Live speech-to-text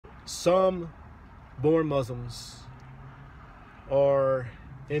some born Muslims are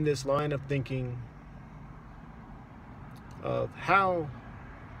in this line of thinking of how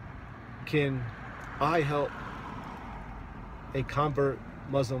can I help a convert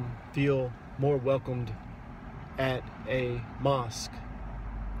Muslim feel more welcomed at a mosque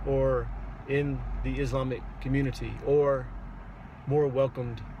or in the Islamic community, or more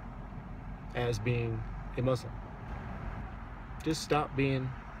welcomed as being a Muslim. Just stop being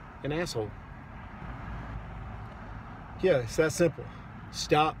an asshole. Yeah, it's that simple.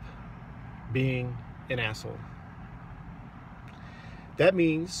 Stop being an asshole. That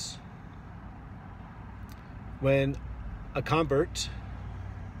means when a convert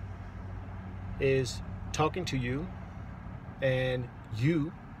is talking to you and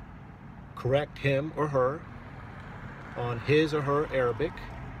you correct him or her on his or her Arabic,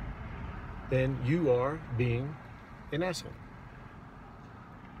 then you are being an asshole.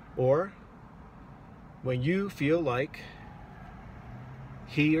 Or when you feel like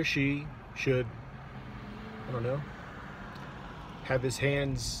he or she should, I don't know, have his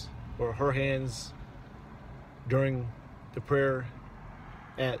hands or her hands during the prayer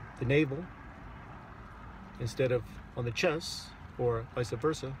at the navel instead of on the chest, or vice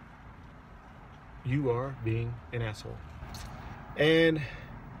versa, you are being an asshole. And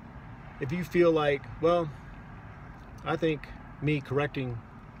if you feel like, well, I think me correcting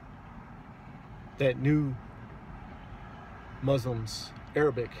that new Muslim's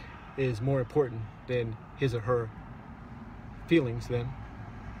Arabic is more important than his or her feelings, then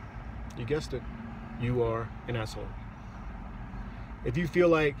you guessed it, you are an asshole. If you feel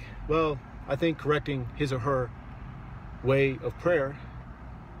like, well, I think correcting his or her way of prayer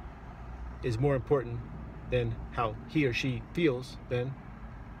is more important than how he or she feels, then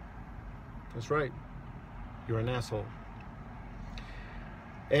that's right, you're an asshole.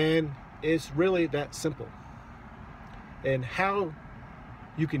 And it's really that simple. And how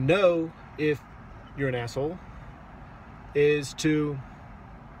you can know if you're an asshole is to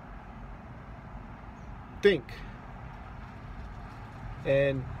think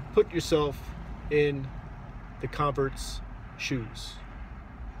and put yourself in the convert's shoes.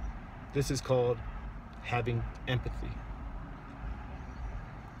 This is called having empathy.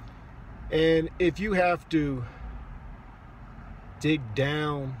 And if you have to dig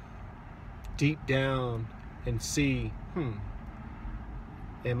down, deep down, and see,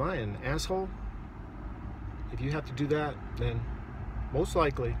 am I an asshole? If you have to do that, then most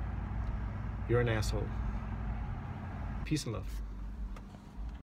likely you're an asshole. Peace and love.